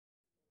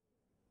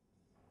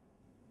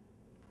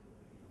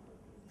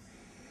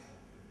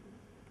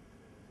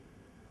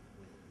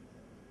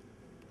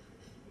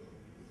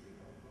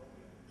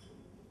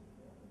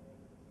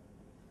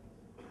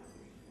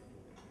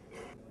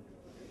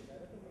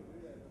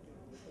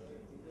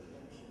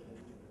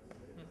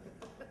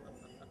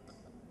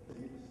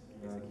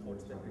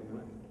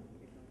afternoon.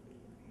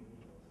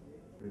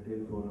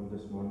 Retail forum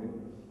this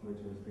morning,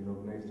 which has been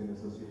organized in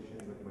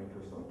association with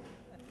Microsoft.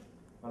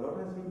 A lot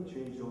has been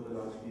changed over the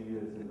last few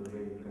years in the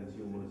way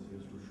consumers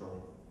used to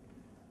shop.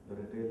 The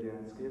retail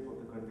landscape of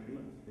the country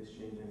is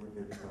changing with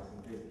every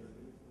passing day.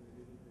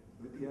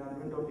 With the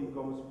advent of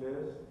e-commerce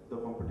players, the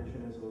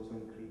competition has also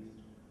increased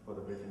for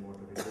the brick and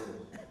mortar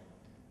retailers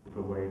to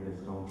provide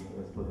discounts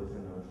as per the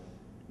sinners.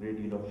 Great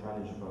deal of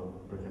challenge for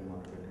brick and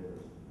mortar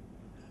retailers.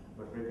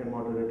 But brick and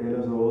mortar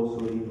retailers are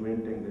also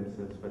reinventing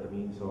themselves by the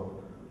means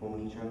of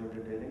omni-channel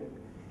retailing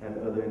and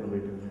other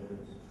innovative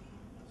methods.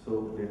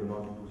 So they do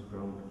not lose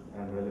ground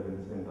and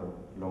relevance in the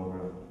long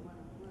run.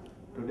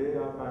 Today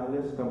our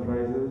panelists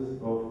comprises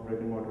of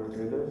brick and mortar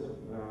retailers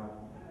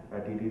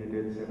at ET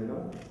Retail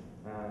Seminar,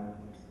 and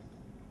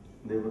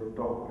they will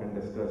talk and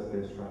discuss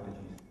their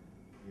strategies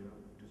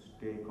to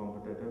stay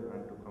competitive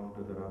and to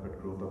counter the rapid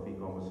growth of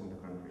e-commerce in the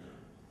country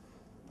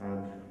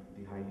and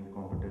the highly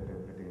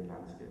competitive retail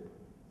landscape.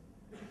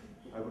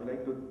 I would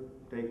like to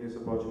take this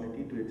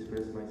opportunity to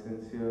express my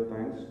sincere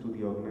thanks to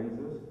the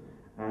organizers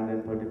and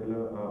in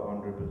particular our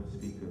honorable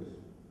speakers.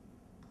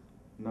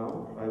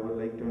 Now, I would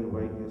like to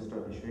invite Mr.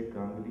 Abhishek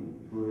Ganguly,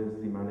 who is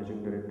the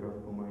Managing Director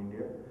of Puma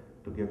India,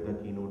 to give the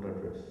keynote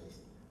address.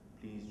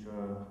 Please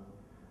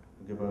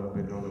give a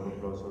big round of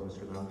applause for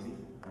Mr. Ganguly.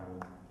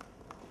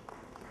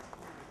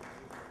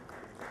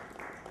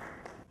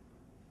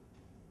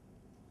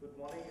 Good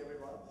morning,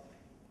 everyone.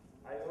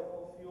 I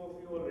know a few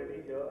of you are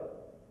already here.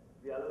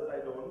 The others I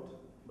don't,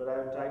 but I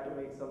have tried to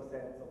make some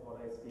sense of what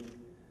I speak.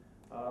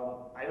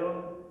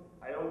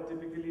 I don't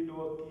typically do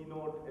a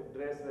keynote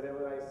address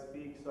wherever I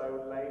speak, so I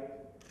would like,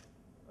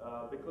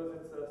 because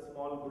it's a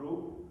small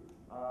group,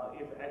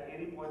 if at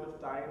any point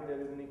of time there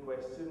is any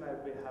question,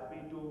 I'd be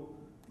happy to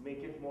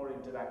make it more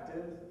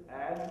interactive.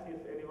 And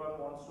if anyone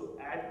wants to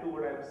add to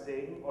what I'm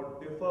saying or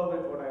differ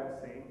with what I'm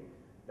saying,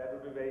 that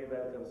would be very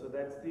welcome. So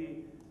that's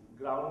the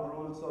ground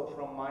rules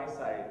from my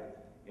side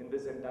in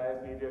this entire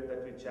period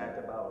that we chat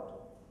about.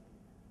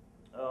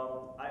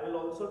 I will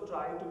also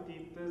try to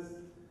keep this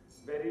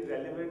very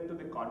relevant to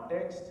the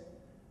context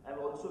and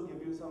also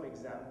give you some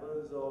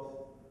examples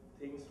of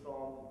things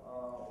from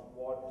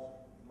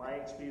what my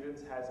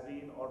experience has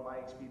been or my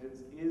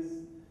experience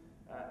is,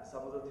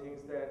 some of the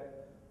things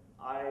that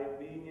I,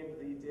 being in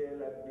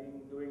retail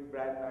and doing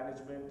brand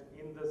management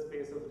in the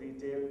space of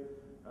retail,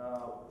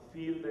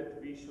 feel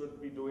that we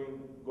should be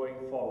doing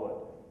going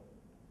forward.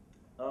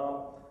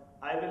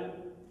 I will,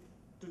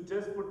 to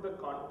just put the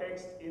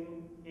context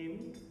in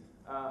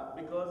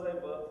because I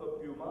work for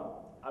Puma,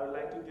 I would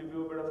like to give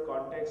you a bit of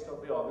context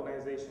of the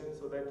organization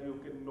so that you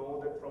can know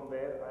that from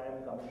where I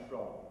am coming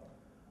from.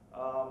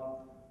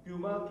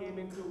 Puma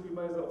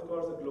is of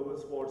course a global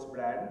sports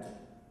brand,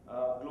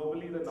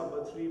 globally the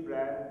number 3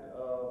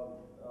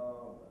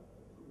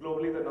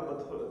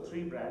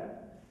 brand.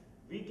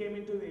 We came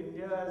into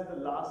India as the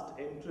last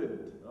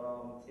entrant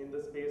in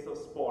the space of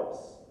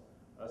sports.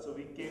 So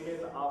we came in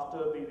after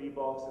the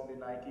Reeboks and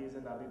the Nikes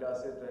and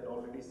Adidas had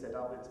already set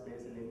up its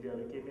base in India.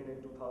 We came in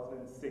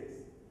 2006.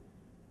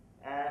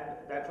 And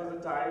that was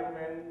a time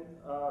when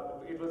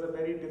it was a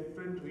very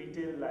different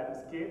retail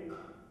landscape.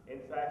 In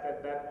fact,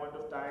 at that point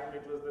of time,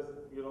 it was this,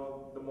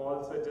 the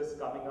malls were just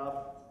coming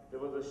up. There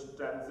was a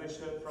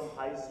transition from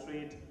high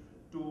street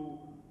to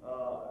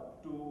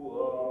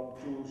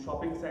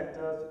shopping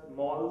centers,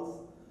 malls,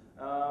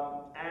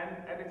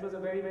 and it was a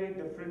very, very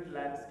different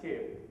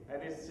landscape.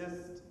 And it's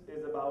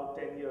about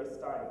 10 years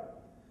time.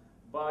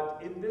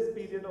 But in this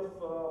period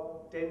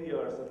of 10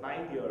 years or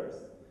 9 years,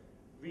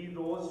 we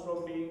rose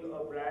from being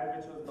a brand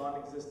which was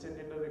non-existent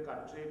into the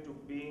country to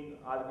being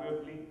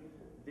arguably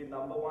the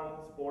number 1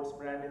 sports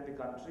brand in the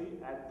country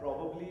and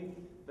probably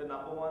the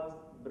number 1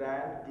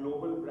 brand,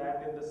 global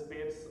brand in the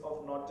space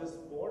of not just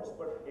sports,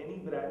 but any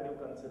brand you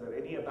consider,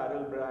 any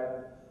apparel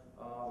brand,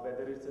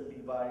 whether it's a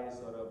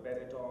Levi's or a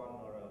Benetton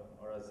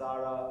or a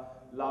Zara,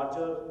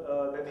 larger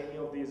than any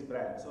of these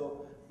brands.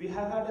 So we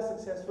have had a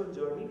successful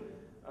journey.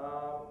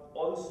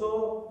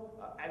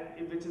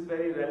 And which is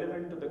very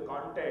relevant to the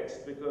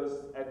context,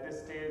 because at this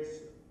stage,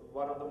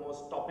 one of the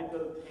most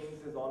topical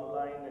things is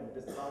online and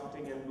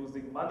discounting and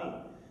losing money.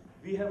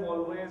 We have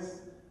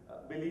always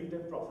believed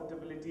in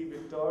profitability. We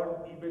turned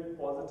EBIT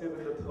positive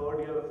in the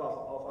 3rd year of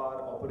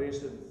our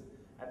operations,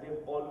 and we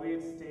have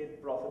always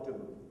stayed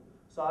profitable.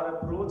 So our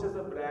approach as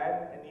a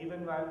brand, and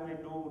even when we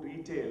do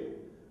retail,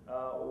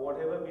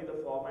 whatever be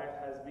the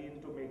format, has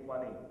been to make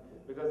money.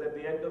 Because at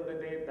the end of the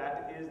day,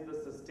 that is the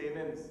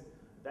sustenance,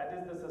 that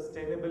is the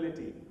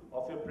sustainability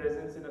of your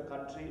presence in a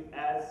country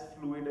as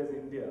fluid as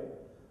India.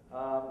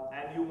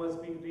 And you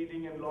must be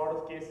reading in a lot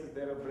of cases,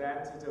 there are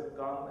brands which have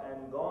come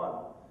and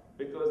gone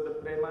because the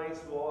premise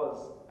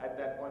was, at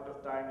that point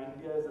of time,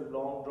 India is a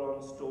long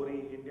drawn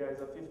story, India is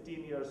a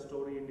 15-year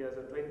story, India is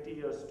a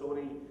 20-year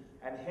story,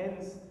 and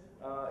hence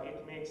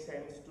it makes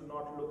sense to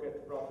not look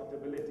at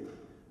profitability.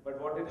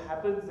 But what it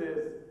happens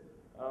is,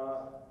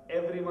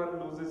 everyone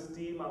loses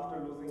steam after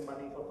losing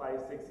money for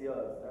 5-6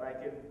 years, and I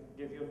can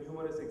give you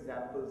numerous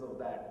examples of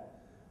that.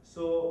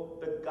 So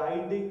the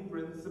guiding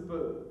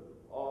principle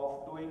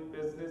of doing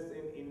business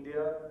in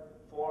India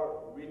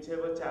for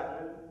whichever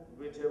channel,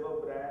 whichever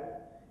brand,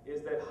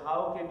 is that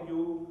how can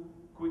you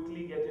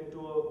quickly get into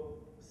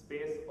a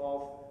space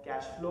of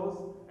cash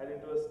flows and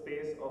into a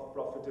space of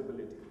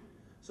profitability.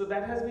 So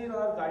that has been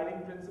our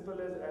guiding principle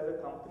as a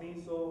company.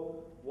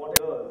 So what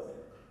years,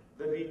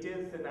 the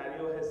retail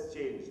scenario has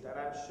changed, and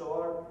I'm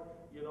sure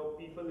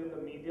people in the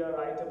media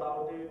write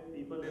about it,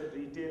 people in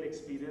retail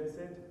experience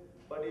it,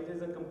 but it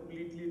is a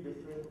completely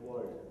different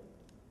world.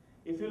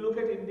 If you look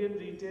at Indian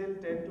retail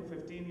 10 to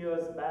 15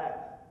 years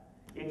back,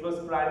 it was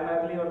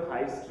primarily on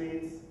high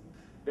streets.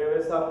 There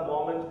were some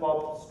mom and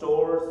pop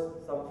stores,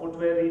 some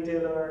footwear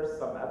retailers,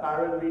 some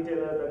apparel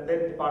retailers, and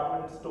then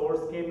department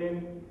stores came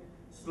in.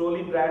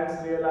 Slowly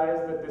brands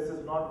realized that this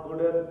is not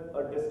good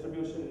a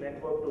distribution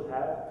network to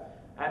have,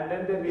 and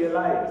then they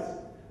realized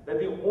that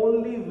the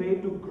only way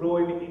to grow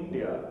in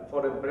India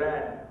for a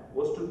brand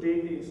was to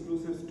take the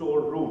exclusive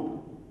store route.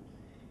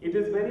 It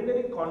is very,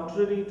 very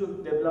contrary to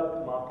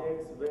developed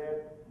markets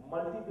where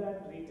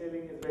multi-brand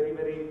retailing is very,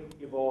 very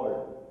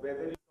evolved.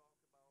 Whether you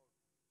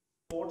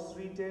talk about sports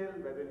retail,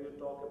 whether you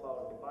talk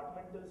about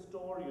departmental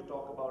store, you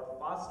talk about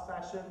fast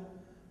fashion,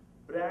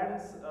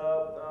 brands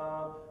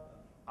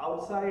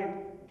outside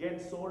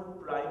get sold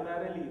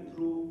primarily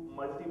through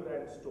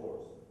multi-brand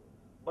stores.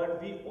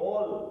 But we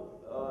all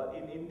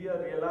in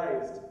India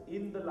realized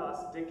in the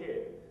last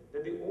decade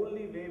that the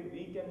only way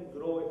we can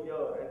grow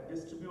here and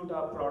distribute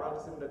our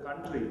products in the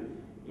country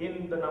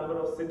in the number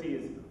of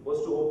cities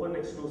was to open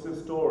exclusive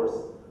stores,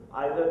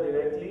 either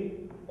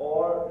directly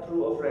or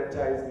through a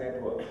franchise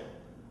network.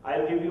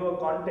 I'll give you a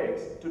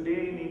context.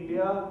 Today in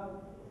India,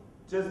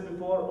 just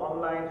before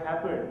online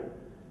happened,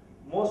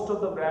 most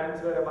of the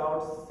brands were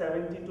about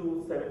 70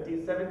 to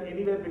 77,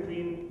 anywhere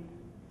between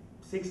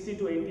 60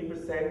 to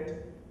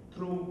 80%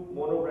 through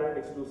mono-brand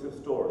exclusive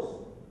stores.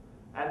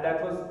 And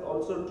that was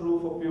also true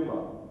for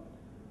Puma.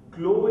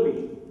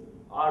 Globally,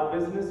 our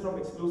business from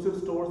exclusive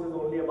stores is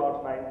only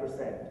about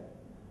 9%,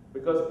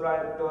 because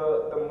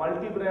the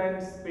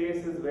multi-brand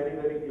space is very,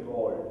 very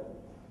evolved.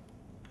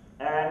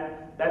 And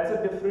that's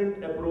a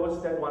different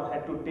approach that one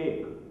had to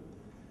take.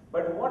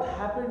 But what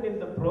happened in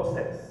the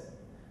process,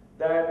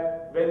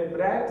 that when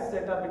brands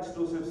set up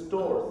exclusive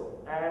stores,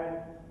 and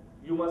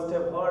you must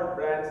have heard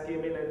brands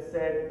came in and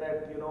said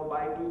that,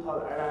 by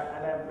 2000,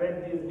 and I've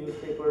read these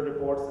newspaper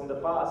reports in the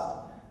past,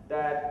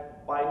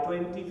 that by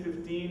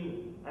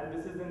 2015, and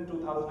this is in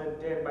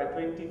 2010, by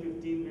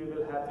 2015 we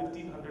will have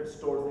 1,500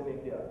 stores in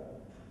India.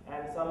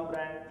 And some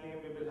brand claim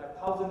we will have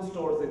 1,000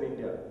 stores in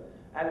India.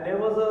 And there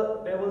was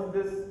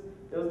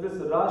this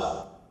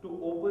rush to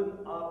open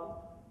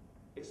up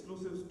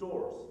exclusive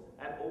stores,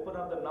 and open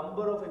up the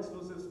number of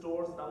exclusive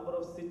stores, number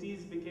of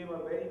cities became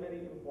a very, very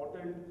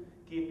important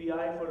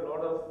KPI for a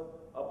lot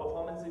of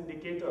performance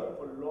indicator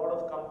for a lot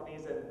of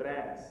companies and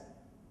brands.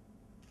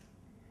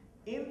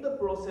 In the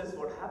process,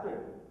 what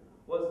happened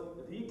was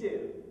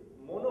retail,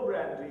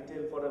 mono-brand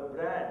retail for a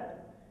brand,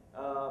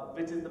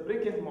 which is the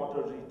brick and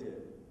mortar retail,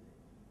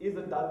 is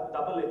a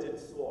double-edged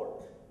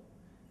sword.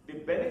 The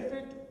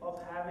benefit of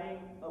having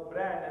a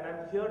brand, and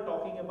I'm here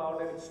talking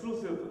about an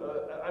exclusive,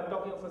 I'm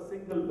talking of a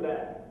single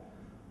brand,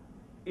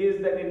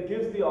 is that it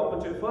gives the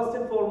opportunity. First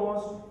and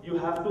foremost, you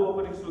have to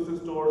open exclusive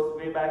stores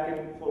way back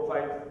in 4,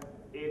 5,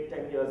 8,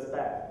 10 years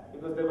back,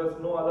 because there was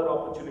no other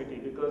opportunity,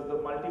 because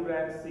the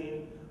multi-brand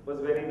scene was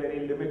very,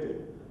 very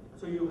limited.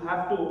 So you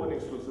have to open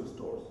exclusive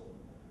stores.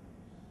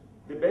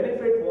 The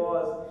benefit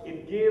was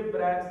it gave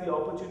brands the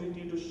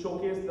opportunity to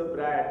showcase the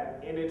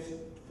brand in its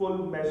full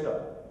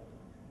measure.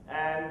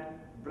 And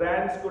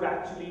brands could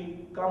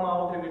actually come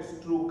out in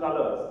its true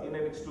colors in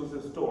an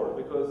exclusive store,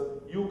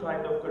 because you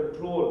kind of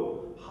control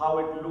how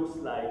it looks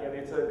like, and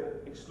it's an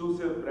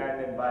exclusive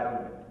brand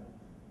environment.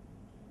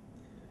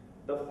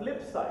 The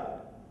flip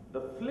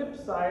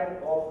side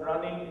of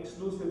running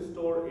exclusive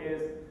store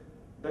is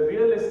the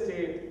real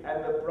estate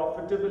and the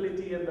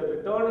profitability and the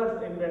return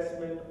on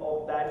investment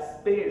of that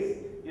space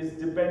is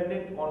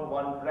dependent on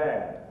one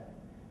brand.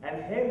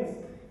 And hence,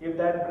 if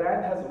that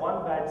brand has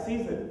one bad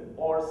season,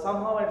 or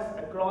somehow it's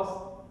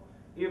across,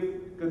 if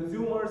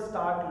consumers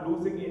start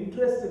losing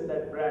interest in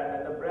that brand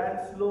and the brand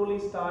slowly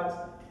starts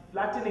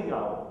flattening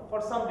out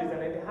for some reason,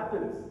 it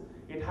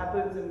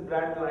happens in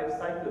brand life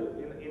cycle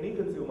in any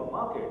consumer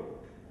market,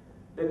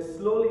 then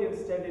slowly and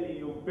steadily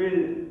you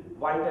build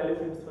white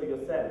elephants for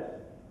yourself.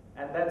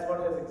 And that's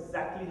what has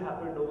exactly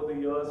happened over the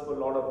years for a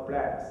lot of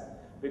brands,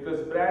 because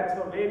brands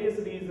for various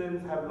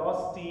reasons have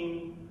lost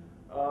steam,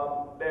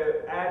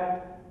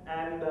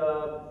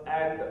 and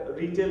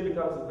retail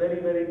becomes very,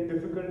 very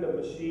difficult a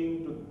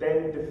machine to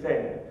then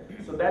defend.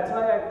 So that's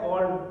why I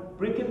called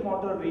brick and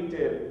mortar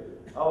retail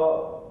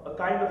a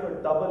kind of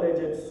a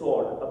double-edged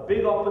sword, a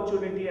big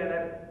opportunity, and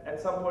at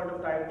some point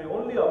of time the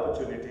only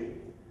opportunity.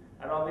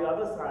 And on the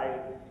other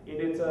side,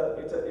 it's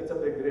a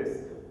big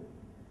risk.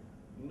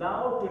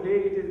 Now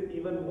today it is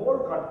even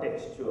more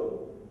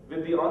contextual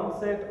with the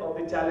onset of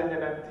the challenge,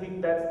 and I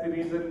think that's the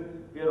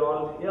reason we are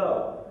all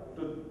here.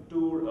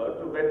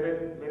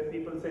 When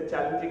people say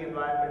challenging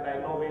environment,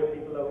 I know where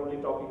people are only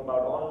talking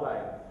about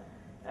online.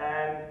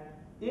 And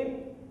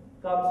In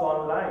comes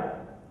online.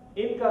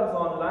 In comes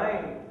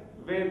online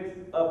with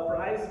a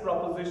price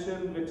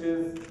proposition which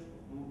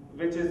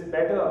is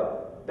better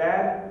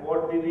than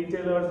what the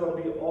retailers on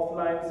the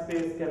offline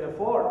space can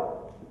afford.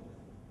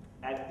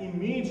 And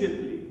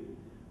immediately,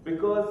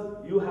 because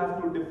you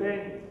have to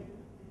defend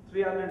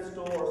 300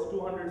 stores,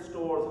 200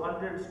 stores,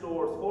 100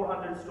 stores,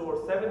 400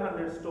 stores,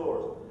 700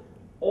 stores,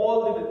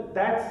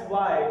 that's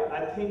why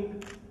I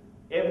think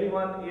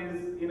everyone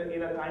is in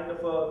a kind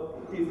of a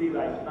tizzy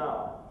right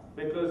now,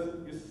 because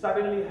you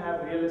suddenly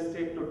have real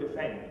estate to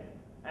defend.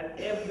 And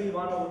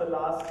everyone over the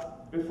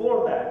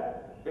before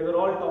that, they were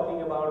all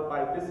talking about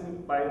by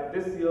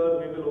this year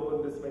we will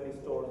open this many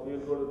stores, we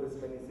will go to this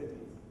many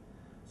cities.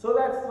 So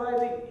that's why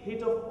the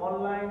hit of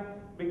online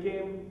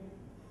became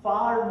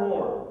far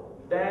more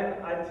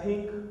than I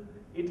think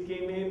it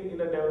came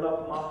in a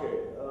developed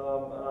market,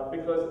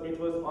 because it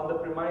was on the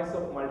premise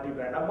of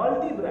multi-brand. A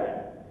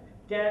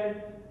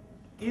multi-brand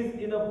is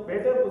in a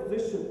better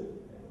position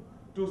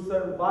to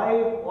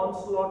survive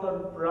onslaught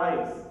on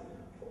price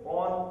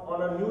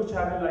on a new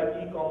channel like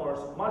e-commerce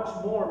much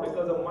more,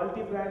 because a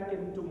multi-brand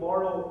can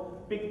tomorrow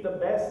pick the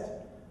best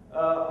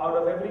out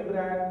of every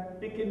brand,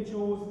 pick and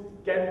choose,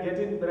 can get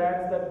in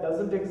brands that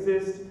doesn't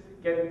exist,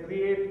 can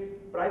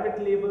create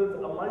private labels.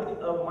 A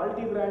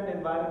multi-brand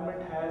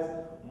environment has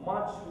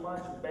much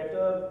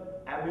better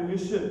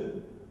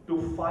ammunition to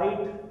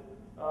fight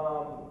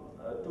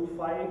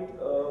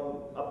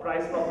a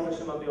price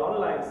proposition on the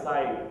online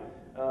side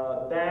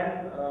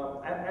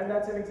and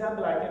that's an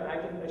example. I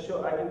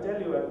can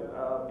tell you,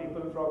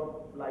 people from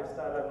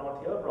lifestyle are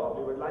not here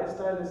probably, but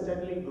lifestyle has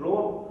steadily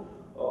grown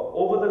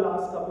over the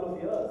last couple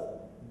of years,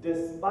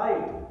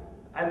 despite,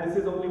 and this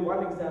is only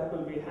one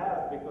example we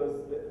have because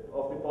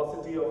of the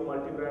paucity of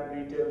multi-brand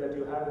retail that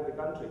you have in the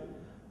country.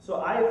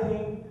 So I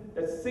think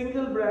that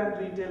single brand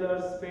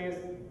retailers face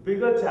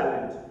bigger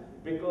challenge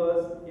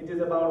because it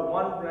is about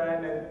one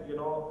brand, and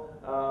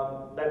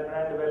that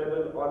brand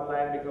available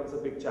online becomes a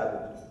big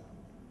challenge.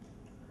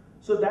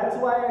 So that's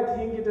why I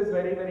think it is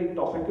very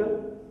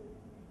topical.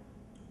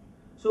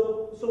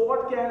 So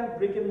what can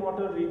brick and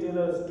mortar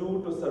retailers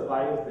do to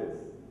survive this?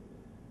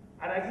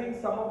 And I think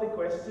some of the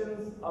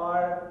questions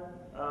are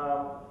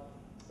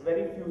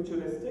very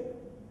futuristic.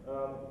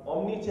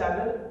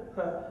 Omni-channel,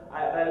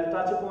 I'll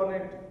touch upon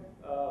it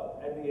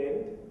at the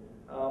end.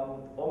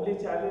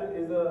 Omni-channel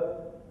is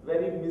a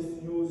very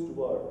misused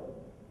word.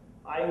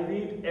 I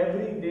read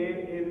every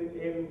day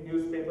in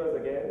newspapers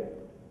again,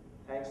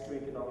 thanks to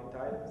Economic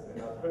Times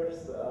and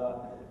others,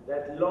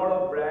 that a lot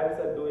of brands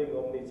are doing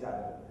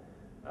omni-channel.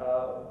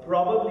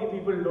 Probably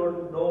people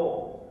don't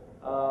know.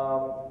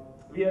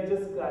 We are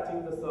just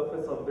scratching the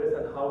surface on this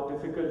and how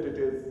difficult it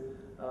is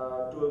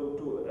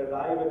to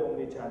arrive at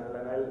omni-channel,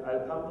 and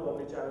I'll come to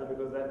omni-channel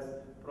because that's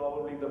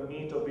probably the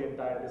meat of the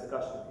entire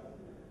discussion.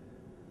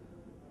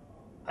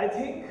 I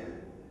think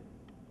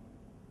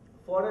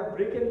for a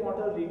brick and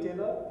mortar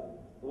retailer,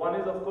 one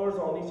is of course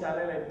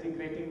omni-channel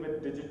integrating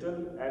with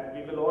digital, and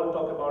we will all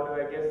talk about it.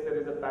 I guess there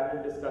is a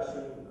panel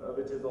discussion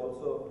which is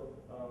also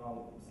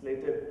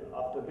slated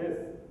after this.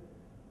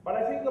 But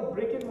I think a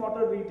brick and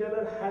mortar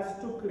retailer has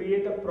to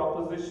create a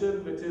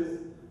proposition which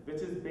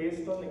is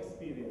based on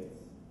experience.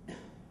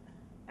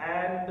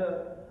 And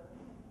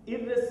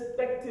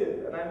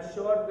irrespective, and I'm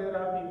sure there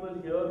are people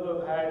here who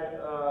have had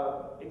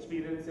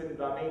experience in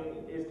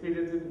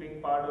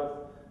being part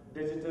of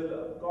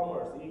digital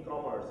commerce,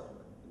 e-commerce.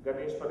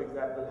 Ganesh, for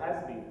example,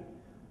 has been.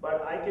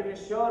 But I can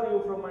assure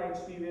you from my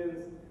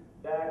experience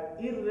that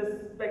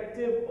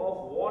irrespective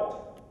of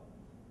what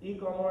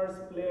e-commerce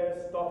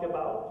players talk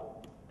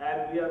about,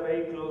 and we are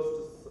very close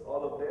to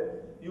all of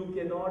them, you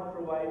cannot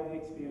provide the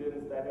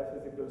experience that a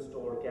physical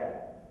store can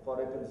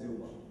for a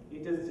consumer.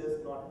 It is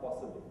just not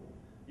possible.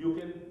 You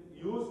can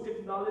use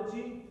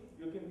technology,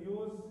 you can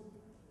use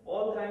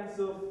all kinds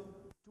of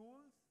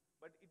tools,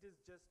 but it is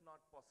just not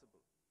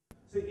possible.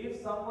 So if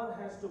someone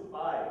has to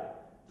buy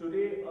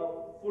today a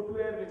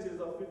footwear which is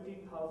of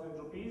 15,000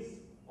 rupees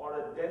or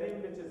a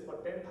denim which is for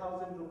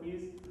 10,000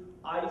 rupees,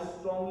 I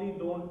strongly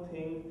don't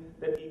think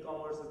that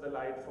e-commerce is the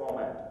right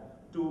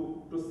format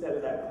to sell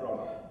that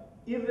product,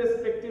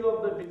 irrespective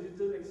of the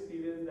digital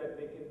experience that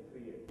they can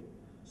create.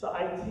 So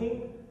I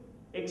think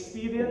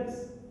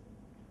experience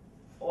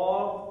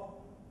of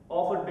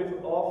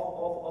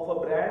a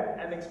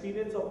brand and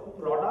experience of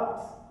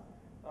products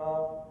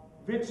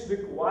which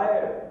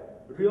require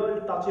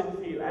real touch and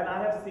feel, and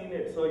I have seen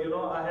it. So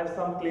I have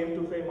some claim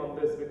to fame on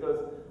this because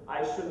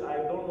I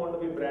don't want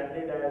to be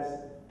branded as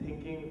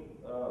thinking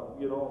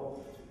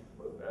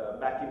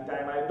back in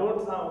time. I don't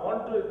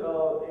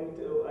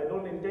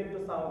intend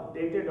to sound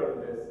dated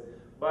on this,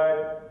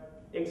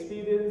 but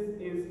experience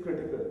is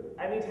critical,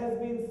 and it has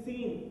been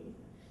seen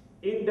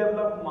in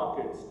developed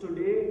markets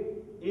today,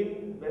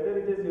 in whether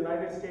it is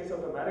United States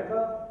of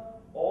America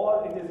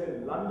or it is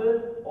in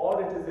London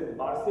or it is in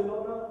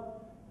Barcelona.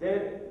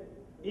 There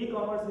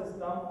e-commerce has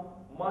come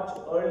much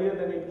earlier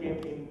than it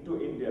came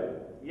into India.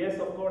 Yes,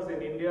 of course,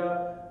 in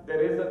India,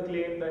 there is a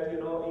claim that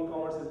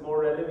e-commerce is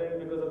more relevant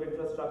because of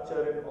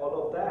infrastructure and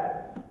all of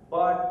that.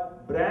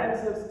 But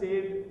brands have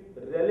stayed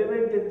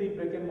relevant in the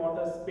brick and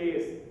mortar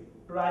space,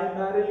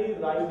 primarily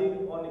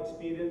riding on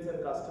experience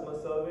and customer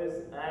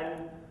service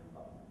and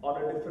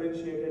on a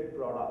differentiated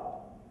product.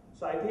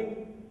 So I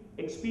think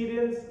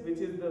experience, which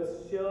is the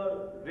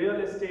sheer real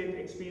estate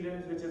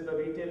experience, which is the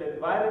retail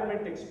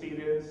environment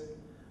experience,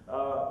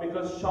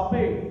 because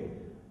shopping,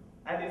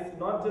 and it's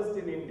not just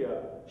in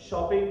India,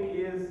 shopping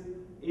is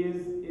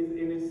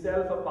in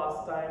itself a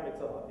pastime.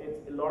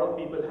 It's a lot of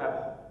people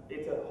have,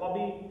 it's a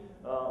hobby.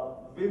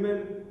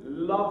 Women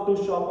love to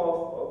shop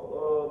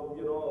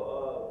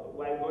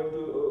while going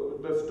to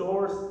the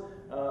stores.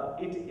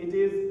 It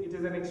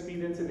is an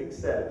experience in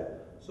itself.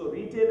 So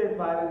retail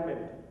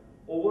environment,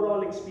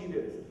 overall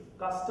experience,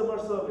 customer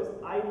service.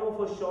 I know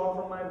for sure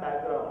from my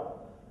background,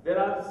 there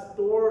are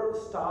store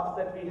staff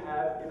that we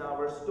have in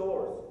our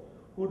stores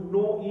who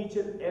know each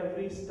and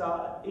every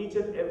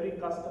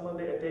customer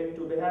they attend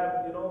to. They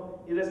have,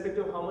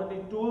 irrespective of how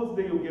many tools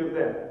you give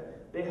them,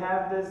 they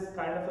have this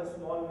kind of a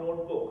small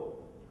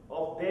notebook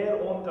of their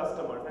own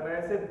customers. And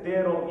I said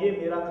their own, ye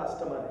mera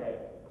customer hai.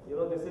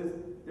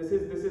 This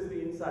is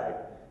the inside.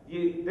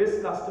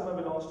 This customer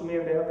belongs to me,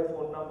 and they have their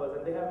phone numbers,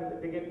 and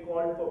they get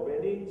called for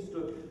weddings,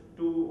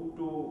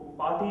 to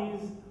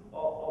parties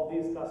of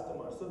these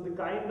customers. So the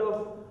kind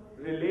of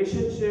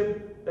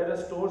relationship that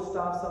a store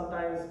staff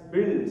sometimes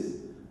builds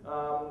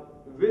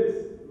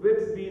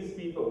with these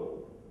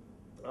people,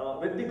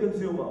 with the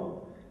consumer,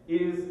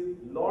 is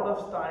lot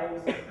of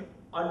times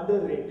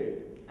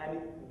underrated, and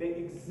they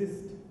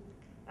exist.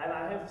 And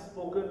I have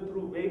spoken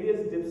through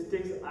various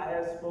dipsticks, I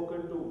have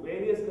spoken to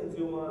various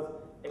consumers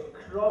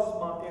across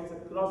markets,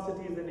 across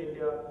cities in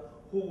India,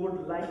 who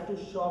would like to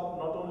shop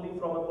not only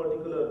from a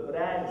particular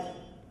brand,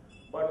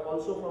 but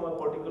also from a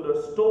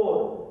particular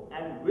store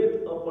and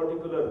with a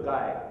particular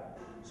guy.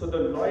 So the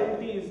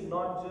loyalty is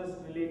not just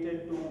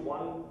related to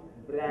one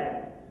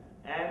brand,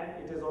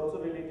 and it is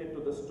also related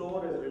to the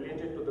store, is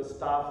related to the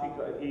staff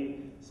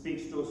he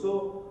speaks to.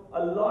 So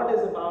a lot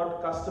is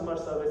about customer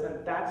service,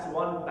 and that's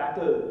one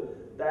battle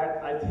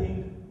that I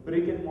think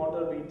brick and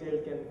mortar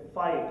retail can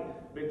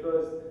fight,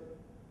 because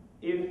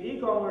if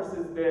e-commerce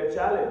is their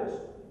challenge,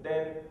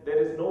 then there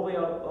is no way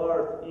on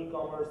earth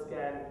e-commerce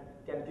can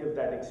give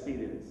that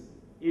experience.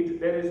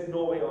 There is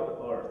no way on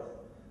earth.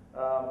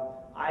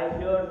 I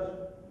hear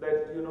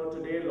that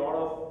today a lot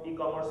of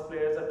e-commerce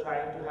players are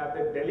trying to have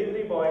their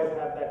delivery boys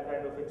have that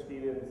kind of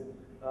experience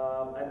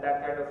and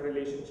that kind of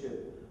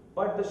relationship.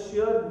 But the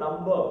sheer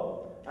number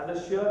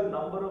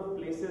of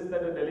places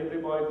that a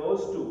delivery boy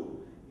goes to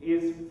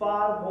is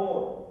far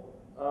more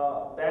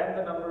than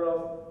the number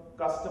of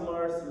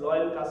customers,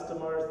 loyal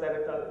customers that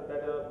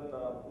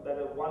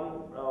a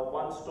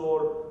one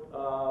store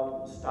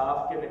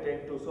staff can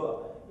attend to.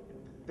 So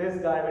this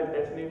guy will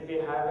definitely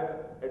have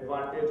an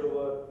advantage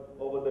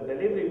over the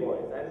delivery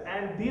boys,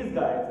 and these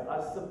guys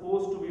are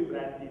supposed to be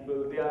brand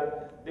people.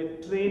 They're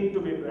trained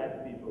to be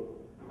brand people,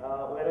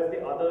 whereas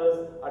the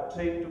others are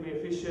trained to be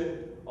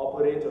efficient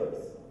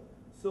operators.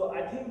 So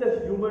I think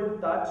the human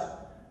touch,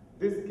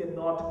 this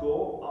cannot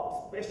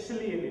go,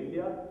 especially in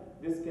India,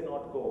 this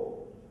cannot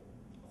go.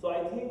 So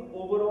I think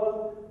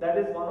overall that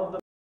is one of the